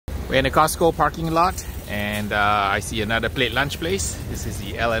We're in a Costco parking lot, and I see another plate lunch place. This is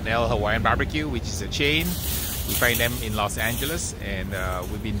the L&L Hawaiian Barbecue, which is a chain. We find them in Los Angeles, and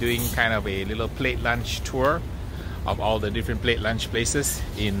we've been doing kind of a little plate lunch tour of all the different plate lunch places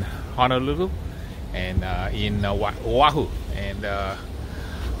in Honolulu and in Oahu. And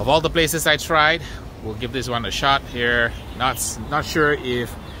of all the places I tried, we'll give this one a shot here. Not sure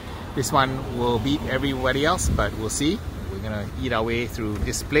if this one will beat everybody else, but we'll see. We're gonna eat our way through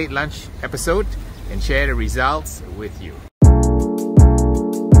this plate lunch episode and share the results with you.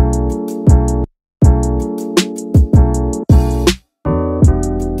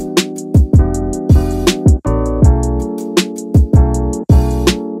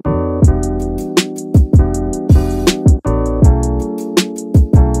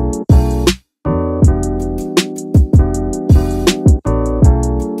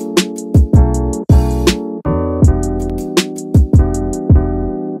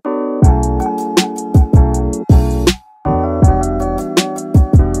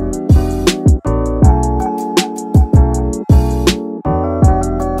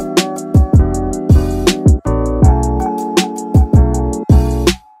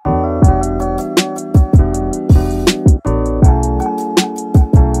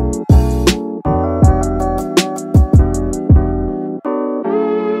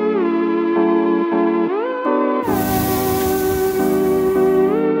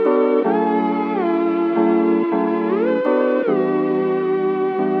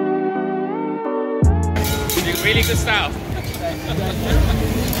 Really good style.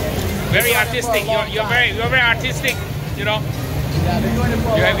 Very artistic. You're very artistic. You know.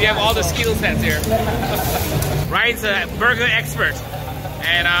 You have all the skill sets here. Ryan's a burger expert,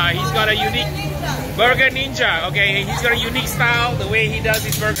 and he's got a unique burger ninja. Okay, he's got a unique style. The way he does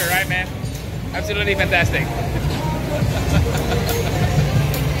his burger, right, man? Absolutely fantastic.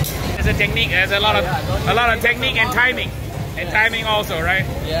 There's a technique. There's a lot of technique and timing also, right?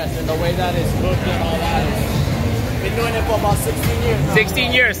 Yes, and the way that it's cooked and all that. Been doing it for about 16 years now.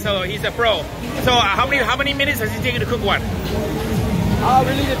 16 years, so he's a pro. So how many minutes has he taken to cook one?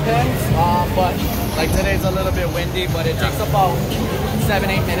 Really depends, but like today's a little bit windy, but it takes about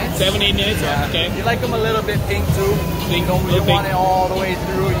 7-8 minutes. 7-8 minutes, yeah. Okay. You like them a little bit pink too. You don't really want it all the way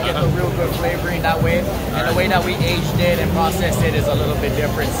through. You get the real good flavoring that way. And the way that we aged it and processed it is a little bit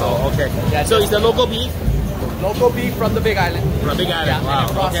different. So, okay. Yeah, so it's the local beef? Local beef from the Big Island. From Big Island, yeah, wow.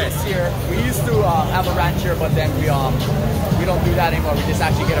 And processed here. We used to have a ranch here, but then we don't do that anymore. We just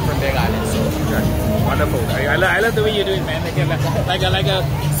actually get it from Big Island. So okay. Wonderful. I love the way you do it, man. Like a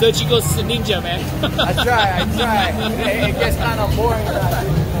surgical ninja, man. I try. It gets kind of boring.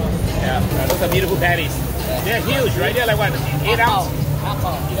 Yeah, those are beautiful patties. They're huge, right? They're like what? 8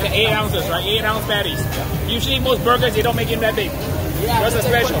 ounces. 8 ounces, right? 8 ounce patties. Yeah. Usually most burgers they don't make it that big. Yeah, that's a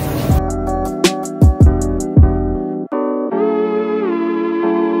special.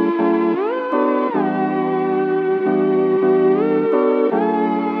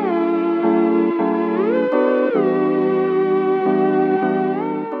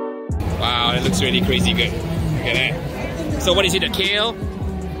 Looks really crazy good. Look at that. So what is it? A kale,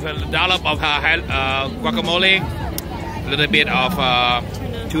 a dollop of guacamole, a little bit of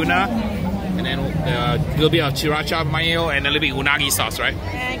tuna, and then a little bit of sriracha mayo, and a little bit unagi sauce, right?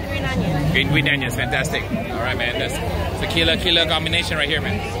 Green onions. Green onions, fantastic. All right, man. That's a killer combination right here,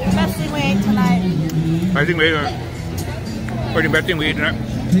 man. Best thing we ate tonight. I think pretty best thing we ate tonight.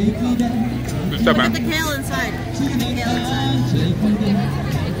 Good stuff, man. Look at the kale inside. Kale inside.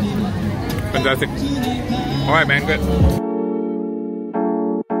 Fantastic. All right, man. Good.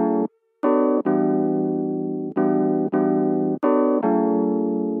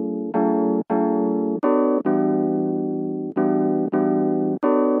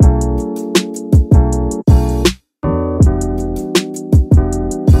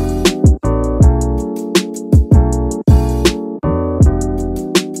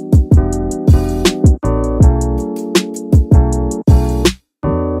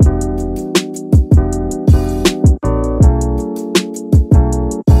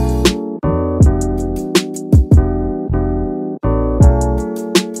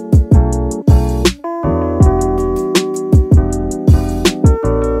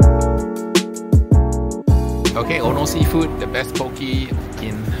 Okay, Ono Seafood, the best poke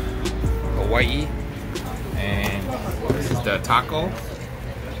in Hawaii. And this is the taco.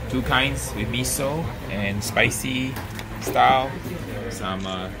 2 kinds with miso and spicy style. Some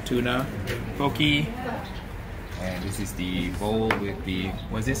tuna poke. And this is the bowl with the,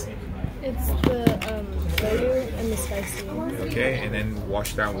 what's this? It's the mayo and the spicy. Okay, and then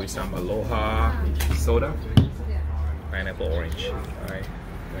washed down with some Aloha soda. Pineapple orange. Alright.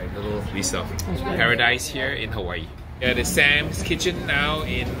 Right, little piece of paradise here in Hawaii. Yeah, the Sam's Kitchen now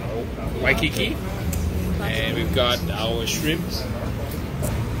in Waikiki. And we've got our shrimp,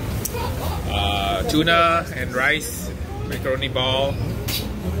 tuna and rice, macaroni ball,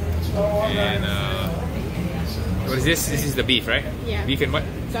 and what is this? This is the beef, right? Yeah. Beef and what?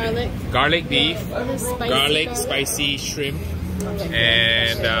 Garlic. Garlic beef, Spicy garlic, spicy shrimp,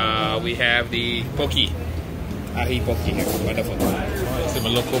 and we have the poke, ahi poke here. Wonderful. It's a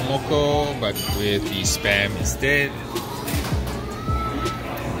loco moco, but with the spam instead.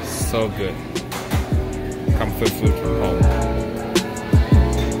 So good. Comfort food from home.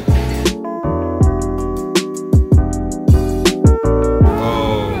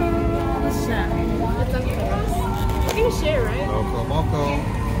 Share, right? Loco moco.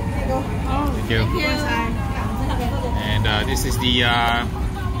 Thank you. And this is the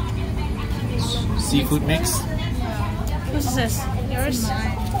seafood mix. What's this? Yours?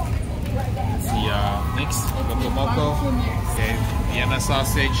 It's the mix, loco moco. Okay, Vienna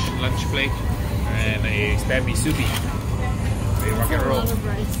sausage, lunch plate, and a spam misubi. Okay, rock and roll.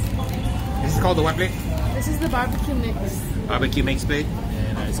 This is called the what plate? This is the barbecue mix. Barbecue mix plate.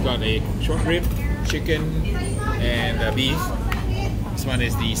 And it's got a short rib, chicken, and beef. This one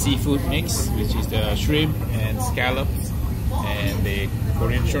is the seafood mix, which is the shrimp and scallops and the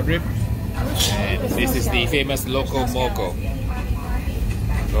Korean short rib. And this is the famous loco moco.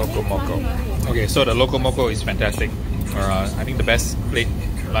 Loco moco. Okay, so the loco moco is fantastic. I think the best plate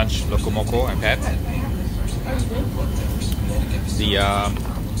lunch loco moco I've had. The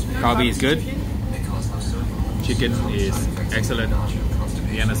kalbi is good. Chicken is excellent.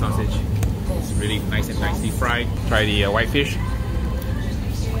 Vienna sausage. It's really nice and nicely fried. Try the white fish.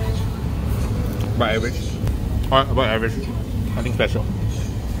 About average. About average. Nothing special.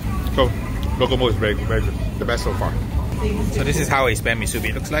 So, locomo is very good. The best so far. So this is how a spam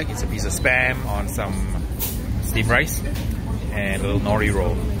misubi looks like. It's a piece of spam on some steamed rice and a little nori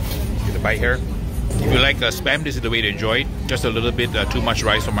roll. Get a bite here. If you like spam, this is the way to enjoy it. Just a little bit too much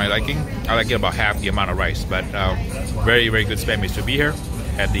rice for my liking. I like it about half the amount of rice, but very, very good spam misubi here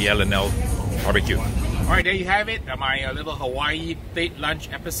at the L&L barbecue. Alright, there you have it, my little Hawaii plate lunch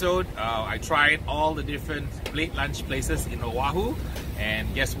episode. I tried all the different plate lunch places in Oahu,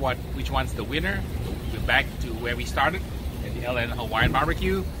 and guess what? Which one's the winner? We're back to where we started, at the L&L Hawaiian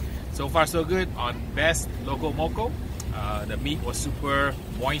barbecue. So far so good on best loco moco. The meat was super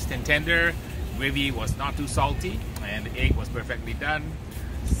moist and tender, gravy was not too salty, and the egg was perfectly done.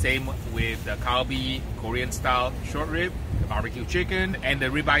 Same with the kalbi Korean style short rib, the barbecue chicken, and the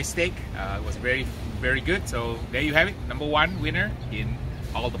ribeye steak. It was very, very good. So there you have it. Number one winner in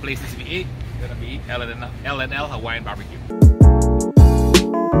all the places we ate. Gonna be L&L Hawaiian barbecue.